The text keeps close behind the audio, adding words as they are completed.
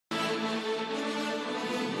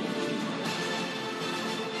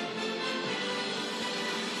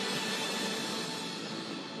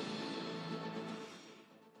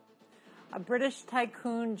British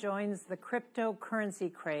tycoon joins the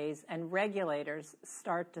cryptocurrency craze and regulators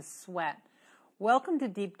start to sweat. Welcome to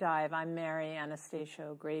Deep Dive. I'm Mary Anastasia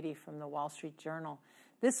O'Grady from the Wall Street Journal.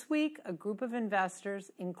 This week, a group of investors,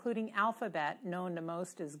 including Alphabet, known to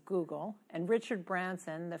most as Google, and Richard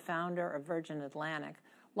Branson, the founder of Virgin Atlantic,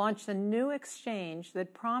 launched a new exchange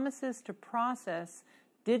that promises to process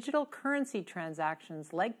digital currency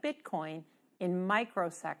transactions like Bitcoin in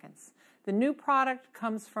microseconds. The new product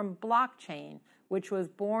comes from blockchain, which was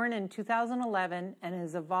born in 2011 and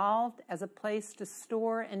has evolved as a place to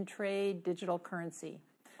store and trade digital currency.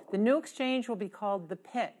 The new exchange will be called The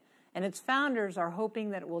Pit, and its founders are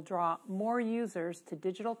hoping that it will draw more users to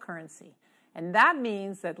digital currency. And that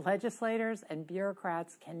means that legislators and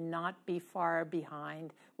bureaucrats cannot be far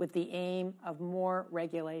behind with the aim of more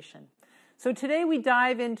regulation. So today we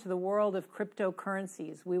dive into the world of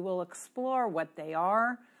cryptocurrencies. We will explore what they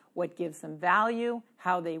are, what gives them value,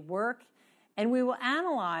 how they work, and we will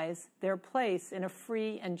analyze their place in a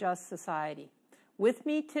free and just society. With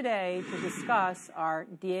me today to discuss are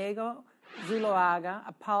Diego Zuloaga,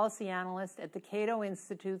 a policy analyst at the Cato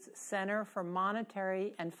Institute's Center for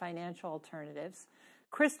Monetary and Financial Alternatives,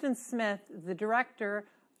 Kristen Smith, the director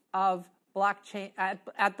of blockchain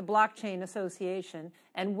at the Blockchain Association,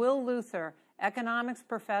 and Will Luther, economics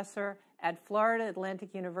professor at Florida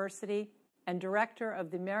Atlantic University and director of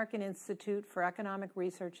the American Institute for Economic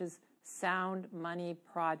Research's Sound Money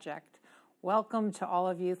Project. Welcome to all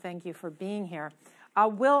of you. Thank you for being here.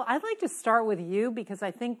 Will, I'd like to start with you because I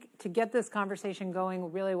think to get this conversation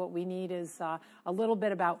going, really what we need is a little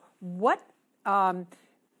bit about what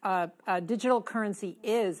digital currency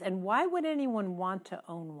is and why would anyone want to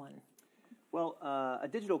own one? Well, a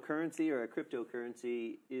digital currency or a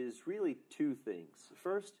cryptocurrency is really two things.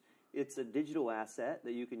 First, it's a digital asset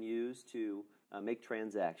that you can use to make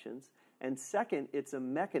transactions. And second, it's a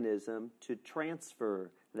mechanism to transfer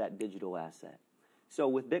that digital asset. So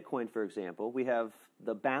with Bitcoin, for example, we have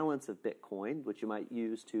the balance of Bitcoin, which you might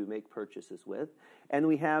use to make purchases with. And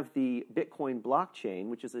we have the Bitcoin blockchain,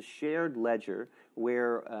 which is a shared ledger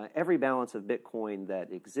where every balance of Bitcoin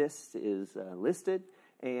that exists is listed.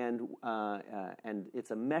 And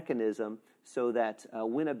it's a mechanism so that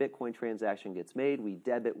when a Bitcoin transaction gets made, we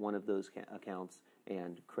debit one of those accounts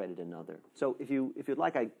and credit another. So if you'd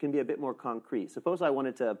like, I can be a bit more concrete. Suppose I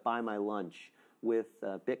wanted to buy my lunch with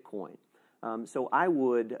Bitcoin. So I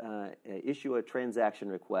would issue a transaction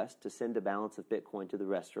request to send a balance of Bitcoin to the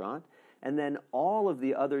restaurant, and then all of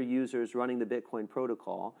the other users running the Bitcoin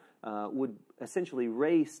protocol would essentially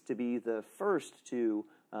race to be the first to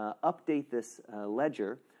update this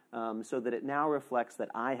ledger so that it now reflects that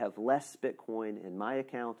I have less Bitcoin in my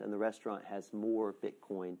account and the restaurant has more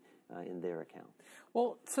Bitcoin in their account.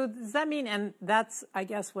 Well, so does that mean, and that's, I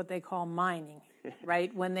guess, what they call mining,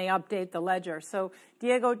 right, when they update the ledger. So,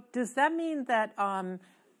 Diego, does that mean that the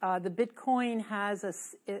Bitcoin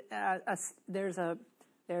has there's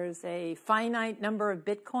a finite number of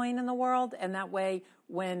Bitcoin in the world, and that way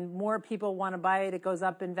when more people want to buy it, it goes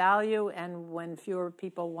up in value, and when fewer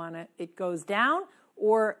people want it, it goes down?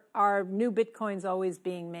 Or are new Bitcoins always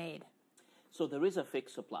being made? So there is a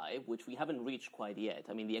fixed supply, which we haven't reached quite yet.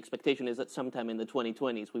 I mean, the expectation is that sometime in the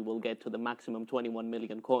 2020s, we will get to the maximum 21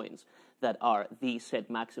 million coins that are the set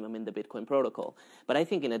maximum in the Bitcoin protocol. But I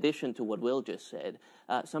think in addition to what Will just said,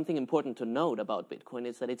 something important to note about Bitcoin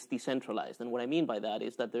is that it's decentralized. And what I mean by that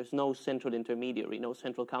is that there's no central intermediary, no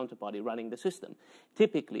central counterparty running the system.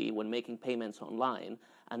 Typically, when making payments online,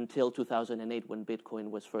 until 2008 when Bitcoin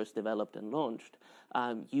was first developed and launched,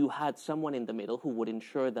 you had someone in the middle who would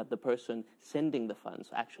ensure that the person sending the funds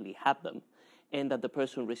actually had them and that the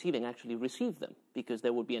person receiving actually received them, because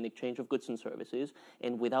there would be an exchange of goods and services,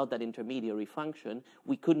 and without that intermediary function,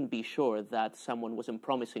 we couldn't be sure that someone wasn't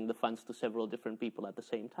promising the funds to several different people at the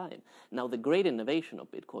same time. Now, the great innovation of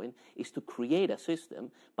Bitcoin is to create a system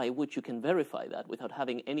by which you can verify that without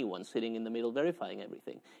having anyone sitting in the middle verifying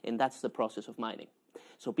everything, and that's the process of mining.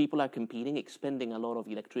 So people are competing, expending a lot of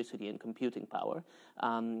electricity and computing power,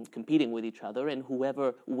 competing with each other, and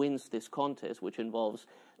whoever wins this contest, which involves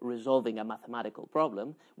resolving a mathematical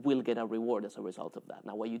problem, will get a reward as a result of that.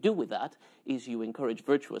 Now, what you do with that is you encourage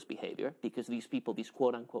virtuous behavior, because these people, these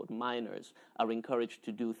quote-unquote miners, are encouraged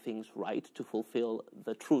to do things right, to fulfill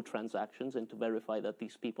the true transactions, and to verify that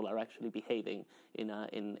these people are actually behaving in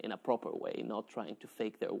a proper way, not trying to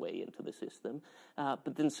fake their way into the system.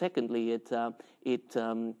 But then secondly, it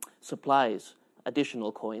supplies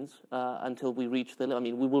additional coins until we reach the limit. I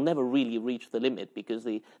mean, we will never really reach the limit because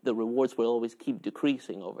the rewards will always keep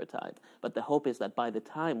decreasing over time. But the hope is that by the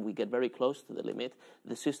time we get very close to the limit,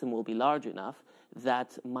 the system will be large enough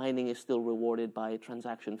that mining is still rewarded by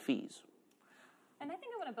transaction fees. And I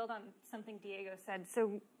think I want to build on something Diego said.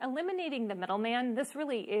 So eliminating the middleman, this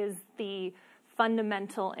really is the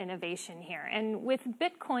fundamental innovation here. And with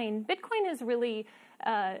Bitcoin, Bitcoin is really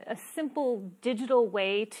a simple digital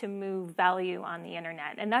way to move value on the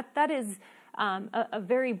internet. And that is a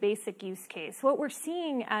very basic use case. What we're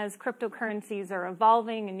seeing as cryptocurrencies are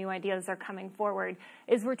evolving and new ideas are coming forward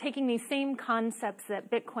is we're taking these same concepts that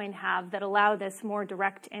Bitcoin have that allow this more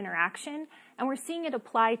direct interaction, and we're seeing it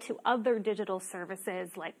apply to other digital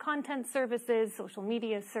services like content services, social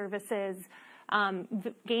media services,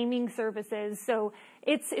 gaming services. So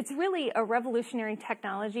it's really a revolutionary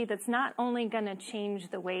technology that's not only going to change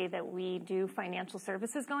the way that we do financial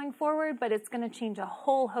services going forward, but it's going to change a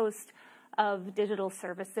whole host of digital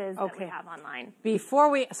services that we have online.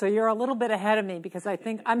 So you're a little bit ahead of me because I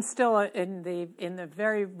think I'm still in the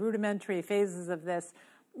very rudimentary phases of this.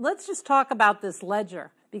 Let's just talk about this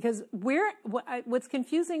ledger, because what's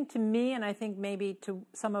confusing to me, and I think maybe to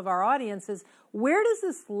some of our audience, is where does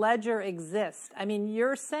this ledger exist? I mean,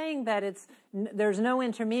 you're saying that there's no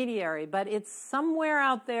intermediary, but it's somewhere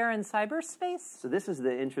out there in cyberspace? So this is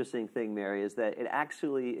the interesting thing, Mary, is that it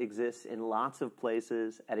actually exists in lots of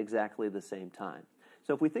places at exactly the same time.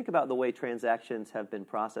 So if we think about the way transactions have been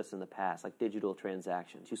processed in the past, like digital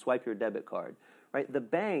transactions, you swipe your debit card, right? The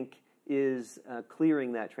bank is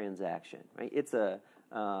clearing that transaction, right? It's a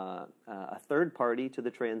third party to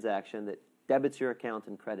the transaction that debits your account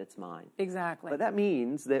and credits mine. Exactly. But that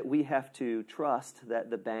means that we have to trust that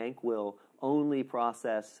the bank will only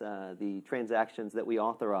process the transactions that we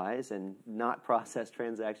authorize and not process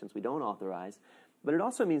transactions we don't authorize. But it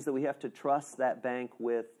also means that we have to trust that bank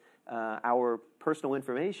with our personal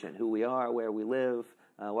information, who we are, where we live,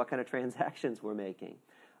 what kind of transactions we're making.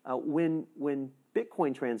 When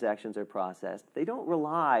Bitcoin transactions are processed, they don't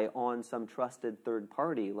rely on some trusted third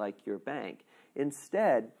party like your bank.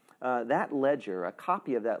 Instead, that ledger, a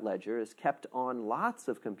copy of that ledger, is kept on lots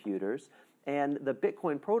of computers, and the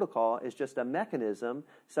Bitcoin protocol is just a mechanism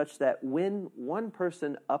such that when one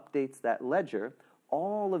person updates that ledger,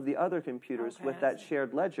 all of the other computers with that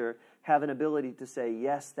shared ledger have an ability to say,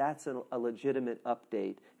 yes, that's a legitimate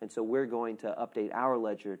update, and so we're going to update our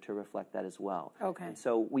ledger to reflect that as well. Okay. And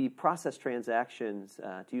so we process transactions,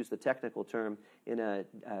 to use the technical term, in a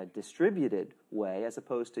distributed way as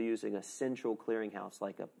opposed to using a central clearinghouse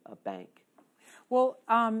like a bank. Well,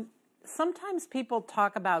 sometimes people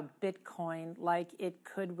talk about Bitcoin like it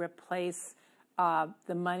could replace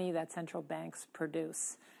the money that central banks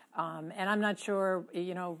produce. And I'm not sure,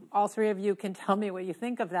 all three of you can tell me what you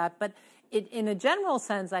think of that. But in a general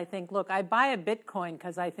sense, I think, look, I buy a Bitcoin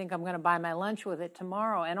because I think I'm going to buy my lunch with it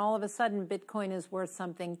tomorrow. And all of a sudden, Bitcoin is worth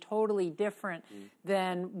something totally different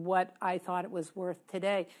than what I thought it was worth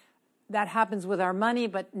today. That happens with our money,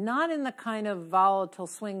 but not in the kind of volatile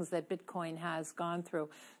swings that Bitcoin has gone through.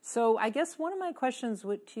 So I guess one of my questions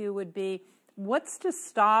to you would be, what's to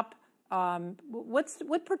stop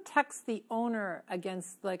what protects the owner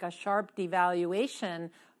against like a sharp devaluation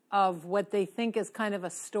of what they think is kind of a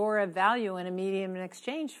store of value and a medium in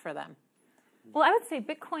exchange for them? Well, I would say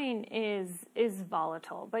Bitcoin is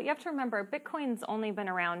volatile, but you have to remember Bitcoin's only been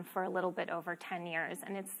around for a little bit over 10 years,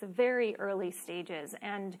 and it's the very early stages.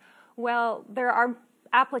 And while there are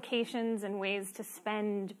applications and ways to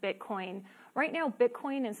spend Bitcoin, right now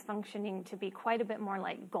Bitcoin is functioning to be quite a bit more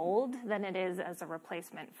like gold than it is as a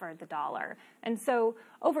replacement for the dollar. And so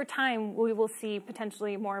over time, we will see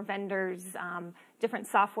potentially more vendors, different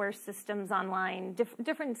software systems online,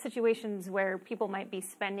 different situations where people might be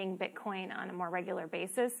spending Bitcoin on a more regular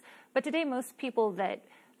basis. But today, most people that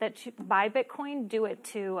buy Bitcoin do it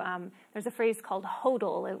to, there's a phrase called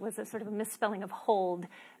hodl. It was a sort of a misspelling of hold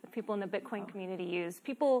that people in the Bitcoin community use.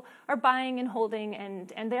 People are buying and holding,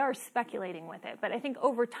 and they are speculating with it. But I think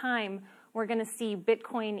over time, we're going to see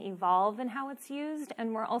Bitcoin evolve in how it's used,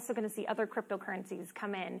 and we're also going to see other cryptocurrencies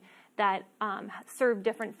come in that serve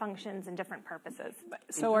different functions and different purposes.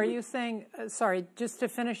 So are you saying, sorry, just to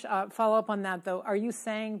finish, follow up on that though, are you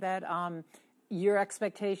saying that your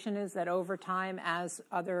expectation is that over time, as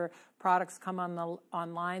other products come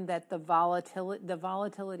online, that the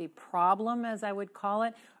volatility problem, as I would call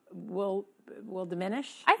it, will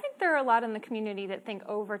diminish? I think there are a lot in the community that think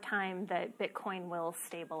over time that Bitcoin will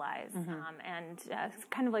stabilize, and it's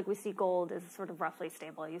kind of like we see gold is sort of roughly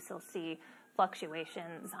stable. You still see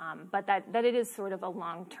fluctuations, but that it is sort of a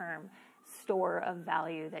long-term store of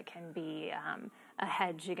value that can be a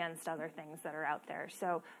hedge against other things that are out there.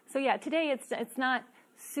 So yeah, today it's not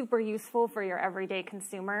super useful for your everyday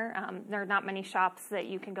consumer. There are not many shops that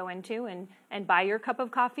you can go into and buy your cup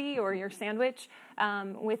of coffee or your sandwich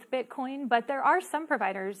with Bitcoin, but there are some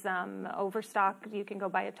providers, Overstock, you can go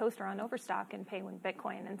buy a toaster on Overstock and pay with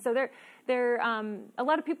Bitcoin. And so a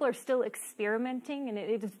lot of people are still experimenting, and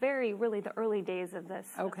it is really the early days of this,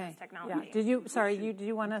 of this technology. Yeah. Did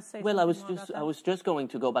you want to say well, something I was just going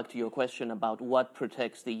to go back to your question about what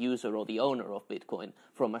protects the user or the owner of Bitcoin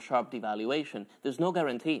from a sharp devaluation. There's no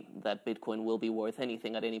guarantee that Bitcoin will be worth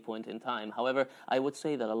anything at any point in time. However, I would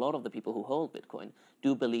say that a lot of the people who hold Bitcoin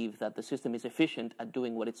do believe that the system is efficient at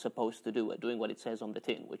doing what it's supposed to do, at doing what it says on the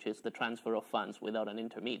tin, which is the transfer of funds without an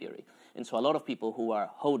intermediary. And so a lot of people who are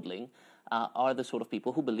hodling are the sort of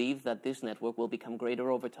people who believe that this network will become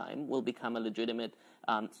greater over time, will become a legitimate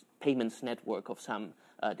payments network of some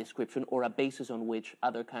description, or a basis on which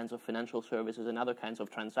other kinds of financial services and other kinds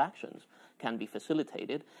of transactions can be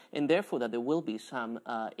facilitated, and therefore that there will be some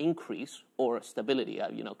increase or stability,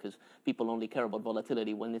 because people only care about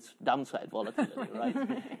volatility when it's downside volatility, right?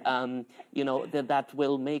 That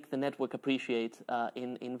will make the network appreciate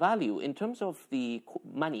in value. In terms of the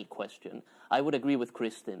money question, I would agree with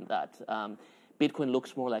Kristen that Bitcoin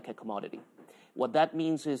looks more like a commodity. What that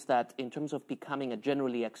means is that in terms of becoming a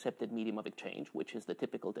generally accepted medium of exchange, which is the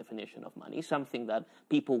typical definition of money, something that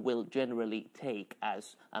people will generally take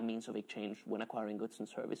as a means of exchange when acquiring goods and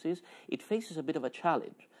services, it faces a bit of a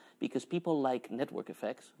challenge because people like network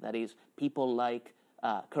effects, that is, people like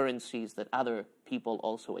currencies that other people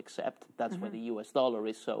also accept. That's why the US dollar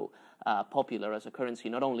is so popular as a currency,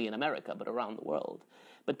 not only in America, but around the world.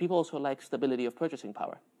 But people also like stability of purchasing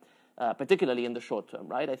power. Particularly in the short term,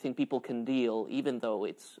 right? I think people can deal, even though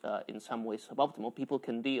it's in some ways suboptimal, people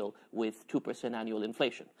can deal with 2% annual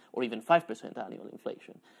inflation or even 5% annual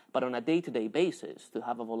inflation. But on a day-to-day basis, to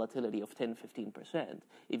have a volatility of 10, 15%,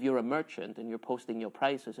 if you're a merchant and you're posting your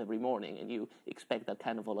prices every morning and you expect that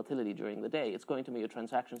kind of volatility during the day, it's going to make your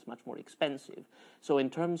transactions much more expensive. So in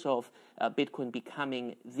terms of Bitcoin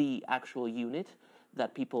becoming the actual unit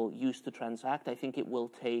that people use to transact, I think it will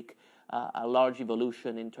take a large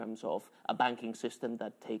evolution in terms of a banking system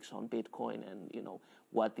that takes on Bitcoin and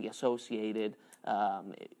what the associated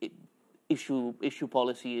issue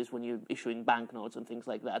policy is when you're issuing banknotes and things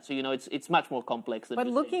like that. So it's much more complex than. But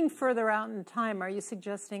looking further out in time, are you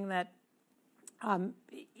suggesting that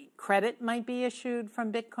credit might be issued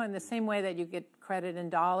from Bitcoin the same way that you get credit in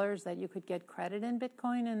dollars, that you could get credit in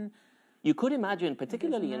Bitcoin? And you could imagine,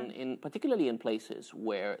 particularly in places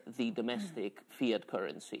where the domestic fiat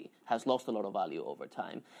currency has lost a lot of value over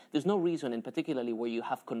time, there's no reason, in particularly where you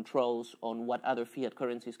have controls on what other fiat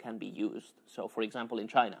currencies can be used. So, for example, in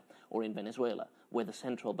China or in Venezuela, where the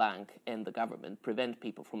central bank and the government prevent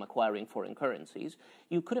people from acquiring foreign currencies,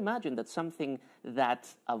 you could imagine that something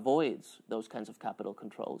that avoids those kinds of capital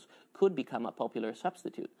controls could become a popular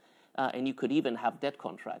substitute. And you could even have debt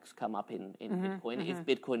contracts come up in Bitcoin if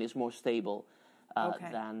Bitcoin is more stable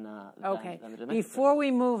than the domestic. Before we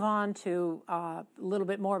move on to a little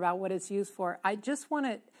bit more about what it's used for, I just want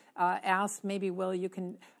to ask, maybe, Will, you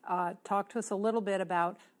can talk to us a little bit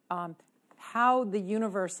about how the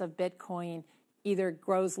universe of Bitcoin either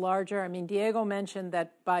grows larger. I mean, Diego mentioned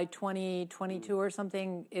that by 2022 or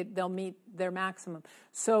something, they'll meet their maximum.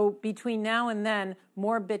 So between now and then,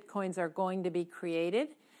 more Bitcoins are going to be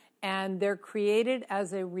created. And they're created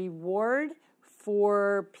as a reward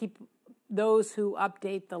for people, those who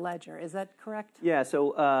update the ledger. Is that correct? Yeah.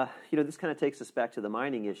 So this kind of takes us back to the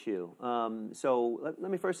mining issue. So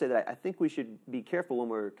let me first say that I think we should be careful when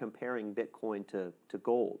we're comparing Bitcoin to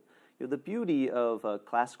gold. The beauty of a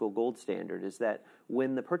classical gold standard is that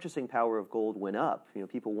when the purchasing power of gold went up,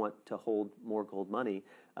 people want to hold more gold money.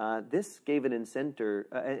 This gave an incentive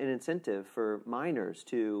for miners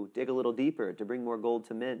to dig a little deeper, to bring more gold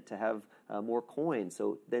to mint, to have more coins,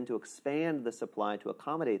 so then to expand the supply to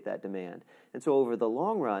accommodate that demand. And so over the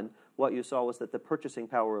long run, what you saw was that the purchasing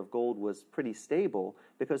power of gold was pretty stable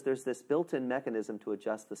because there's this built-in mechanism to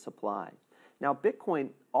adjust the supply. Now, Bitcoin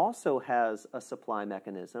also has a supply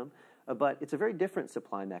mechanism, but it's a very different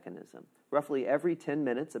supply mechanism. Roughly every 10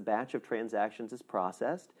 minutes, a batch of transactions is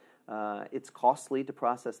processed. It's costly to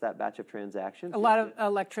process that batch of transactions. A lot of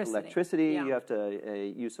electricity. Yeah. You have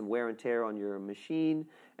to use some wear and tear on your machine.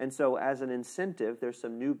 And so as an incentive, there's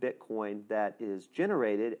some new Bitcoin that is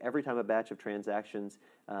generated every time a batch of transactions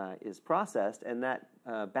is processed, and that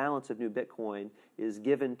balance of new Bitcoin is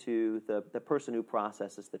given to the person who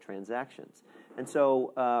processes the transactions. And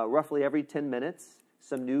so roughly every 10 minutes,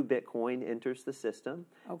 some new Bitcoin enters the system.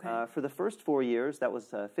 Okay. For the first 4 years, that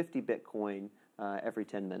was 50 Bitcoin every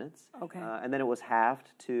 10 minutes. Okay. And then it was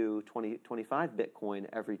halved to 25 Bitcoin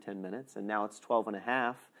every 10 minutes, and now it's 12 and a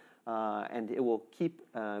half. And it will keep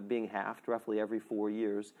being halved roughly every 4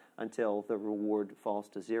 years until the reward falls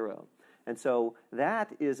to zero. And so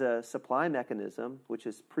that is a supply mechanism which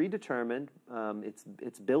is predetermined.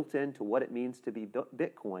 It's built into what it means to be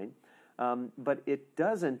Bitcoin, but it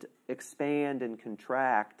doesn't expand and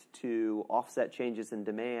contract to offset changes in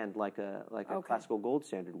demand like a classical gold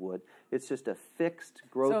standard would. It's just a fixed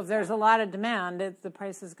growth. So if there's a lot of demand, the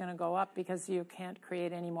price is going to go up because you can't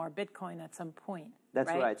create any more Bitcoin at some point. That's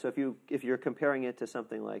right. So if you're comparing it to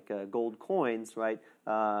something like gold coins, right?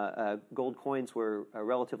 Gold coins were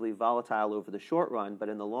relatively volatile over the short run, but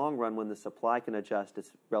in the long run, when the supply can adjust,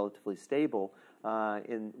 it's relatively stable.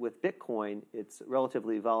 With Bitcoin, it's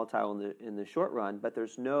relatively volatile in the short run, but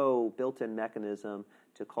there's no built-in mechanism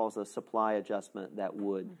to cause a supply adjustment that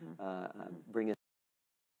would bring it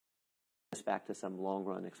back to some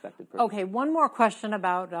long-run expected price. Okay, one more question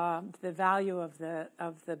about the value of the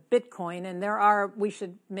Bitcoin, and we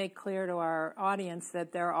should make clear to our audience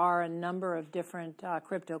that there are a number of different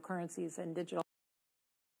cryptocurrencies and digital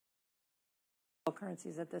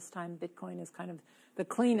currencies at this time. Bitcoin is kind of the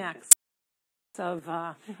Kleenex of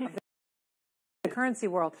the currency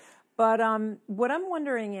world. But what I'm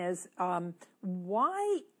wondering is,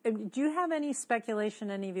 why do you have any speculation,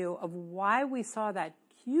 any of you, of why we saw that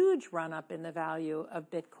huge run-up in the value of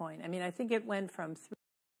Bitcoin? I mean, I think it went from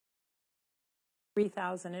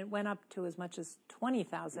 3,000, it went up to as much as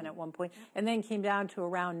 20,000 at one point, and then came down to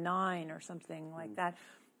around 9 or something like that.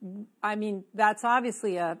 I mean, that's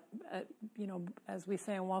obviously as we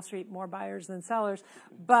say on Wall Street, more buyers than sellers.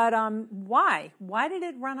 But why? Why did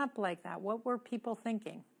it run up like that? What were people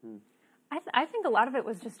thinking? I think a lot of it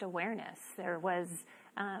was just awareness. There was,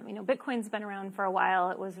 Bitcoin's been around for a while.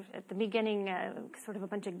 It was at the beginning sort of a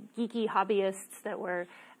bunch of geeky hobbyists that were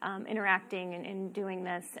interacting and doing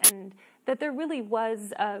this, and that there really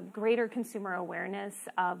was a greater consumer awareness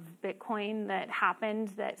of Bitcoin that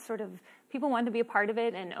happened, that sort of people wanted to be a part of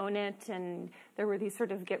it and own it, and there were these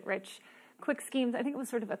sort of get-rich-quick schemes. I think it was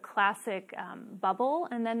sort of a classic bubble,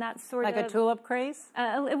 and then that sort of... Like a tulip craze?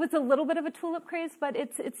 It was a little bit of a tulip craze, but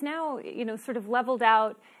it's now, sort of leveled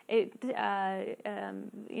out. There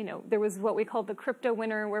was what we called the crypto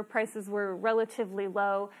winter, where prices were relatively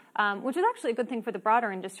low, which is actually a good thing for the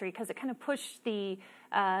broader industry because it kind of pushed the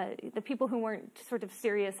people who weren't sort of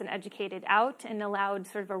serious and educated out and allowed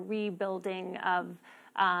sort of a rebuilding of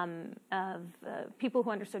people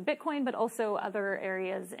who understood Bitcoin, but also other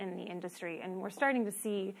areas in the industry. And we're starting to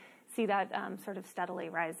see that sort of steadily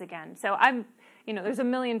rise again. So there's a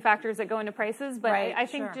million factors that go into prices, but right, I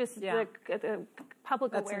think just the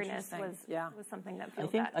public That's awareness was something that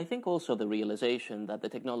fueled that. I think also the realization that the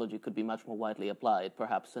technology could be much more widely applied,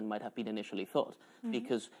 perhaps, than might have been initially thought. Mm-hmm.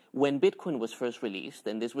 Because when Bitcoin was first released,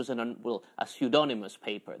 and this was a pseudonymous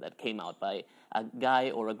paper that came out by a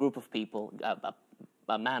guy or a group of people,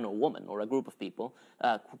 a man or woman or a group of people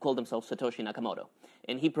who called themselves Satoshi Nakamoto.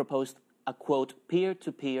 And he proposed a, quote,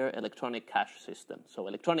 peer-to-peer electronic cash system. So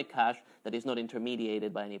electronic cash that is not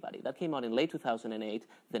intermediated by anybody. That came out in late 2008.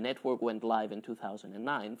 The network went live in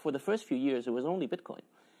 2009. For the first few years, it was only Bitcoin.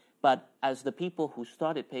 But as the people who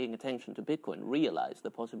started paying attention to Bitcoin realized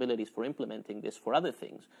the possibilities for implementing this for other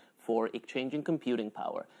things, for exchanging computing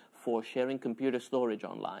power, for sharing computer storage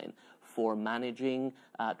online, for managing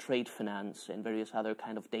trade finance and various other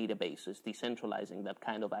kind of databases, decentralizing that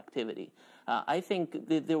kind of activity. I think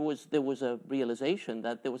there was a realization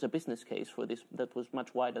that there was a business case for this that was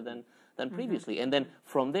much wider than previously. And then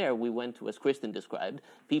from there we went to, as Kristen described,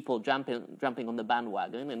 people jumping on the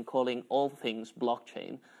bandwagon and calling all things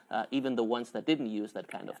blockchain, even the ones that didn't use that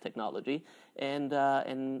kind of technology. And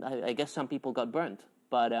I guess some people got burnt.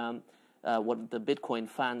 But what the Bitcoin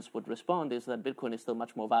fans would respond is that Bitcoin is still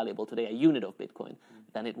much more valuable today, a unit of Bitcoin,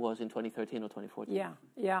 than it was in 2013 or 2014.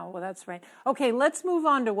 Yeah, well, that's right. Okay, let's move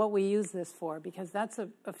on to what we use this for, because that's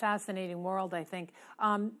a fascinating world, I think.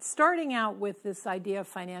 Starting out with this idea of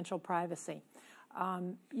financial privacy.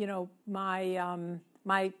 My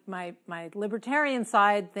libertarian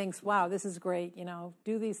side thinks, wow, this is great,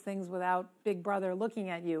 do these things without Big Brother looking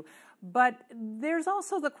at you. But there's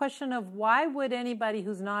also the question of why would anybody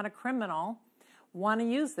who's not a criminal want to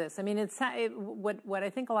use this? I mean, what I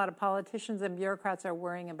think a lot of politicians and bureaucrats are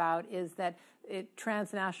worrying about is that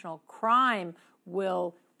transnational crime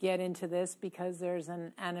will get into this because there's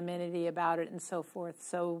an anonymity about it and so forth.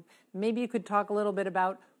 So maybe you could talk a little bit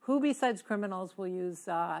about who besides criminals will use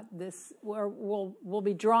this, or will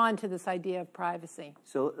be drawn to this idea of privacy?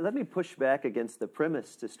 So let me push back against the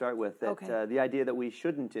premise to start with, that Okay. the idea that we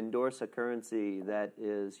shouldn't endorse a currency that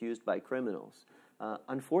is used by criminals.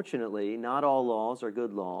 Unfortunately, not all laws are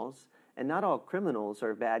good laws, and not all criminals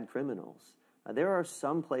are bad criminals. There are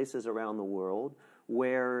some places around the world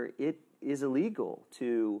where it is illegal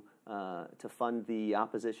to fund the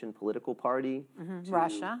opposition political party.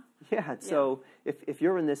 Russia. Yeah. So if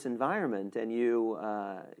you're in this environment and you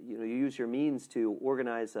use your means to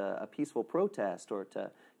organize a peaceful protest or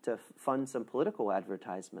to fund some political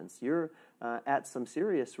advertisements, you're at some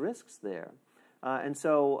serious risks there, and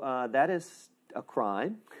so that is a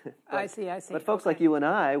crime. But, I see. But folks like you and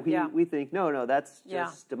I, we think, no, that's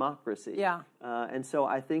just democracy. Yeah. And so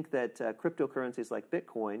I think that cryptocurrencies like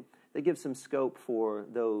Bitcoin, they give some scope for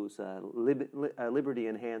those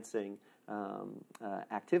liberty-enhancing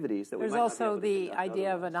activiance that we might not be There's also able to the conduct idea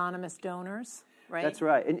of otherwise. anonymous donors, right? That's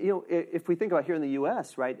right. And if we think about here in the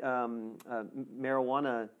U.S., right,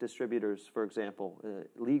 marijuana distributors, for example,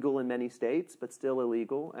 legal in many states, but still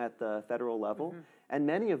illegal at the federal level. And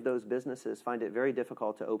many of those businesses find it very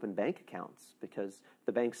difficult to open bank accounts because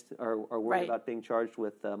the banks are worried about being charged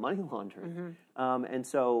with money laundering. And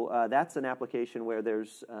so that's an application where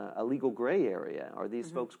there's a legal gray area. Are these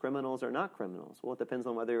folks criminals or not criminals? Well, it depends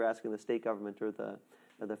on whether you're asking the state government or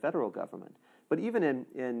the federal government. But even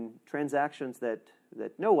in transactions that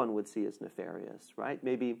no one would see as nefarious, right?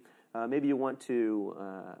 Maybe you want to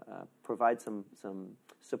provide some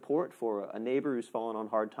support for a neighbor who's fallen on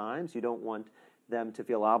hard times. You don't want them to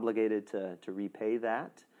feel obligated to repay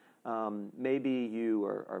that. Maybe you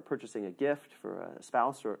are purchasing a gift for a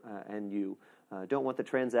spouse, and you don't want the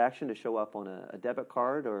transaction to show up on a debit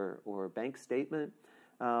card or a bank statement.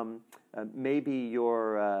 Maybe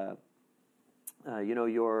you're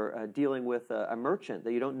dealing with a merchant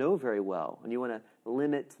that you don't know very well, and you want to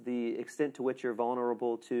limit the extent to which you're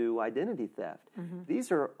vulnerable to identity theft.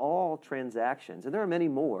 These are all transactions, and there are many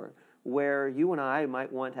more, where you and I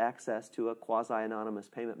might want access to a quasi-anonymous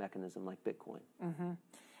payment mechanism like Bitcoin.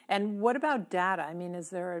 And what about data? I mean, is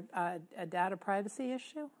there a data privacy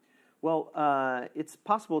issue? Well, it's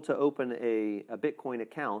possible to open a Bitcoin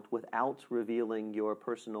account without revealing your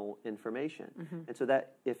personal information. And so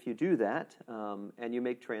that if you do that and you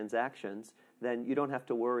make transactions, then you don't have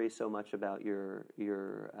to worry so much about your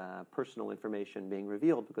personal information being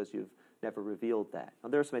revealed because you've never revealed that. Now,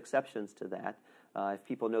 there are some exceptions to that. If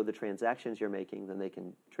people know the transactions you're making, then they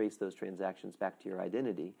can trace those transactions back to your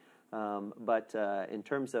identity. But in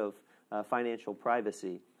terms of financial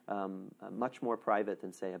privacy, much more private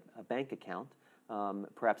than, say, a bank account,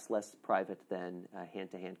 perhaps less private than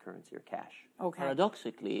hand-to-hand currency or cash. Okay.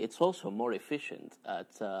 Paradoxically, it's also more efficient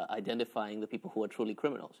at identifying the people who are truly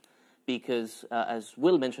criminals. Because, as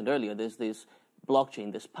Will mentioned earlier, there's this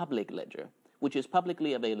blockchain, this public ledger, which is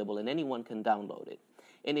publicly available and anyone can download it.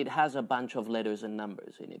 And it has a bunch of letters and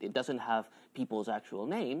numbers in it. It doesn't have people's actual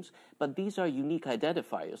names, but these are unique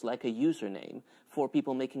identifiers, like a username, for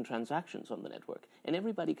people making transactions on the network. And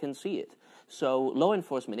everybody can see it. So law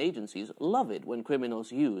enforcement agencies love it when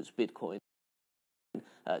criminals use Bitcoin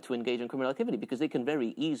to engage in criminal activity, because they can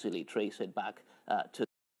very easily trace it back to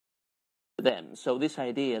them. So this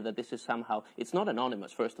idea that this is somehow, it's not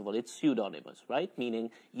anonymous, first of all, it's pseudonymous, right? Meaning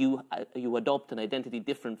you adopt an identity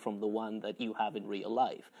different from the one that you have in real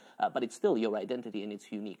life. But it's still your identity and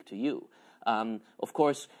it's unique to you. Of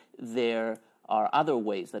course, there are other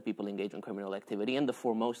ways that people engage in criminal activity, and the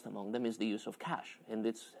foremost among them is the use of cash. And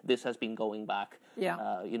this has been going back,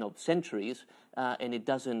 centuries, and it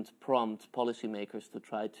doesn't prompt policymakers to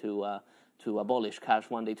try to abolish cash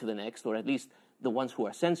one day to the next, or at least the ones who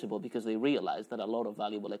are sensible, because they realize that a lot of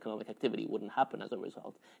valuable economic activity wouldn't happen as a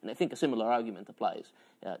result. And I think a similar argument applies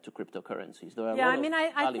to cryptocurrencies. There are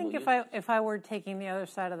I think if I were taking the other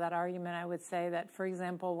side of that argument, I would say that, for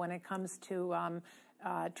example, when it comes to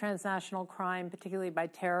transnational crime, particularly by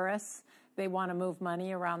terrorists, they want to move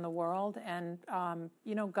money around the world, and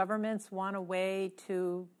governments want a way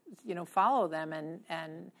to follow them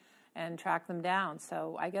and track them down.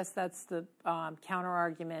 So I guess that's the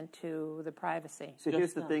counter-argument to the privacy. So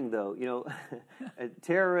here's the thing, though.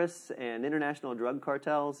 Terrorists and international drug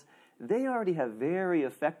cartels, they already have very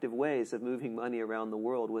effective ways of moving money around the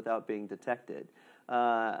world without being detected.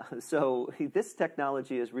 So this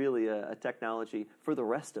technology is really a technology for the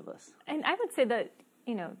rest of us. And I would say that,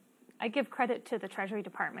 I give credit to the Treasury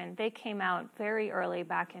Department. They came out very early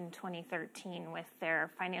back in 2013 with their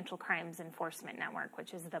Financial Crimes Enforcement Network,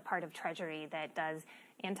 which is the part of Treasury that does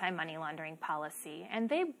anti-money laundering policy. And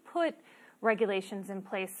they put regulations in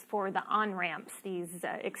place for the on-ramps, these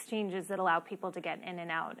exchanges that allow people to get in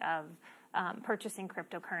and out of purchasing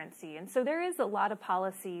cryptocurrency. And so there is a lot of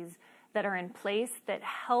policies that are in place that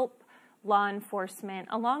help law enforcement,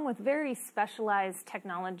 along with very specialized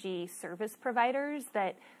technology service providers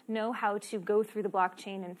that know how to go through the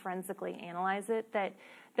blockchain and forensically analyze it, that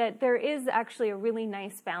there is actually a really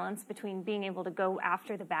nice balance between being able to go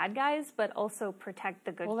after the bad guys, but also protect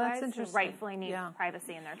the good guys who rightfully need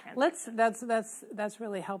privacy in their transactions. That's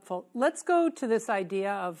really helpful. Let's go to this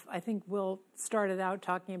idea of, I think we'll start it out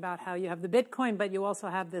talking about how you have the Bitcoin, but you also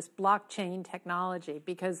have this blockchain technology,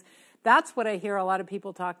 because that's what I hear a lot of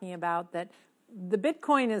people talking about, that the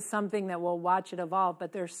Bitcoin is something that we'll watch it evolve,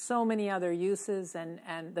 but there's so many other uses, and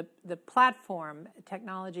the platform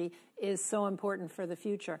technology is so important for the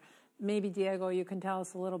future. Maybe, Diego, you can tell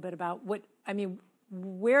us a little bit about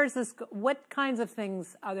where's this, what kinds of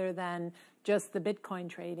things other than just the Bitcoin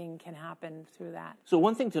trading can happen through that? So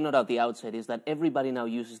one thing to note at the outset is that everybody now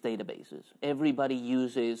uses databases. Everybody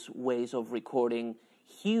uses ways of recording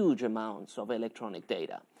huge amounts of electronic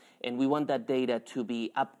data. And we want that data to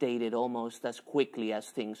be updated almost as quickly as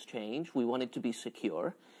things change. We want it to be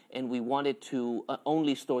secure, and we want it to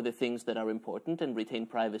only store the things that are important and retain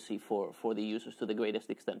privacy for the users to the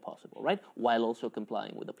greatest extent possible, right? While also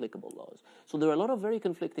complying with applicable laws. So there are a lot of very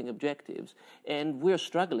conflicting objectives, and we're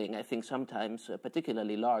struggling, I think sometimes,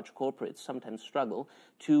 particularly large corporates sometimes struggle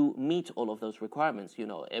to meet all of those requirements. You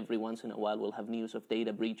know, every once in a while we'll have news of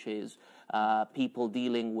data breaches, people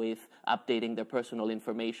dealing with updating their personal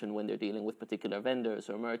information when they're dealing with particular vendors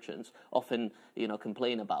or merchants, often, you know,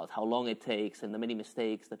 complain about how long it takes and the many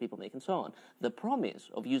mistakes that people make and so on. The promise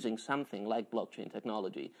of using something like blockchain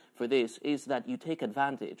technology for this is that you take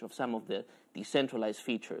advantage of some of the decentralized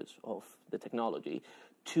features of the technology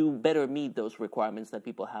to better meet those requirements that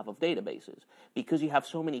people have of databases. Because you have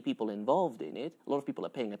so many people involved in it, a lot of people are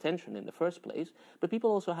paying attention in the first place, but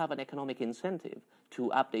people also have an economic incentive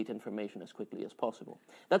to update information as quickly as possible.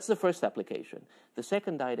 That's the first application. The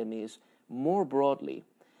second item is, more broadly,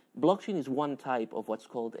 blockchain is one type of what's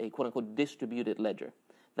called a quote-unquote distributed ledger.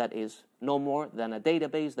 That is no more than a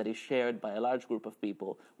database that is shared by a large group of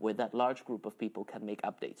people, where that large group of people can make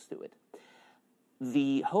updates to it.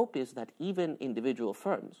 The hope is that even individual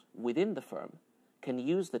firms within the firm can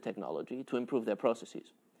use the technology to improve their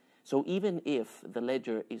processes. So even if the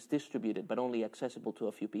ledger is distributed but only accessible to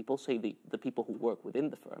a few people, say the people who work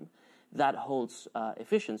within the firm, that holds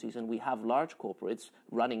efficiencies, and we have large corporates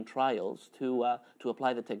running trials to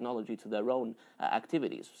apply the technology to their own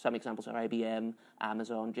activities. Some examples are IBM,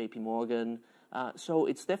 Amazon, JP Morgan. So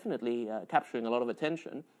it's definitely capturing a lot of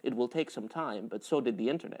attention. It will take some time, but so did the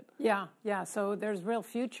internet. Yeah. So there's real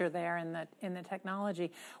future there in the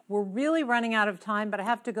technology. We're really running out of time, but I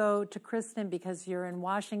have to go to Kristen because you're in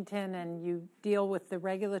Washington and you deal with the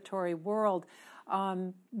regulatory world.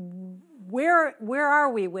 Where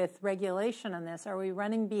are we with regulation on this? Are we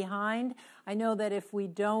running behind? I know that if we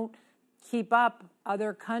don't keep up,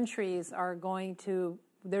 other countries are going to.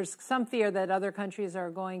 There's some fear that other countries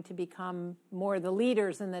are going to become more the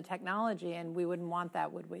leaders in the technology, and we wouldn't want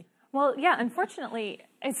that, would we? Well, yeah, unfortunately,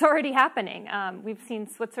 it's already happening. We've seen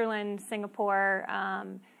Switzerland, Singapore,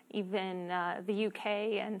 even the UK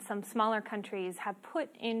and some smaller countries have put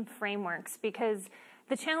in frameworks, because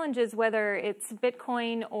the challenge is, whether it's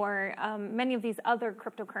Bitcoin or many of these other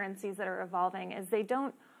cryptocurrencies that are evolving, is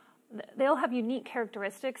they'll have unique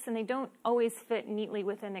characteristics, and they don't always fit neatly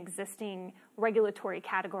within existing regulatory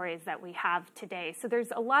categories that we have today. So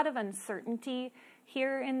there's a lot of uncertainty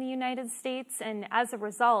here in the United States, and as a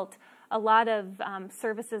result, a lot of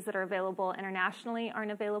services that are available internationally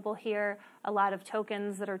aren't available here. A lot of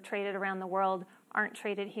tokens that are traded around the world aren't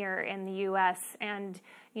traded here in the U.S. And,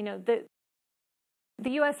 you know, the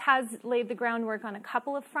U.S. has laid the groundwork on a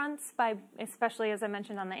couple of fronts, especially, as I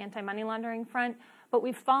mentioned, on the anti-money laundering front, but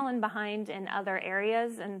we've fallen behind in other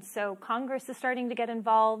areas, and so Congress is starting to get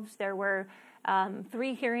involved. There were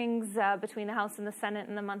 3 hearings between the House and the Senate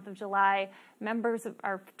in the month of July. Members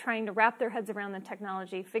are trying to wrap their heads around the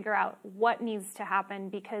technology, figure out what needs to happen,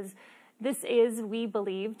 because this is, we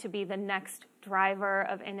believe, to be the next driver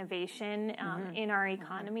of innovation in our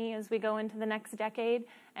economy as we go into the next decade.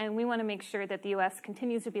 And we want to make sure that the U.S.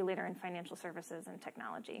 continues to be a leader in financial services and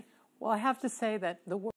technology. Well, I have to say that the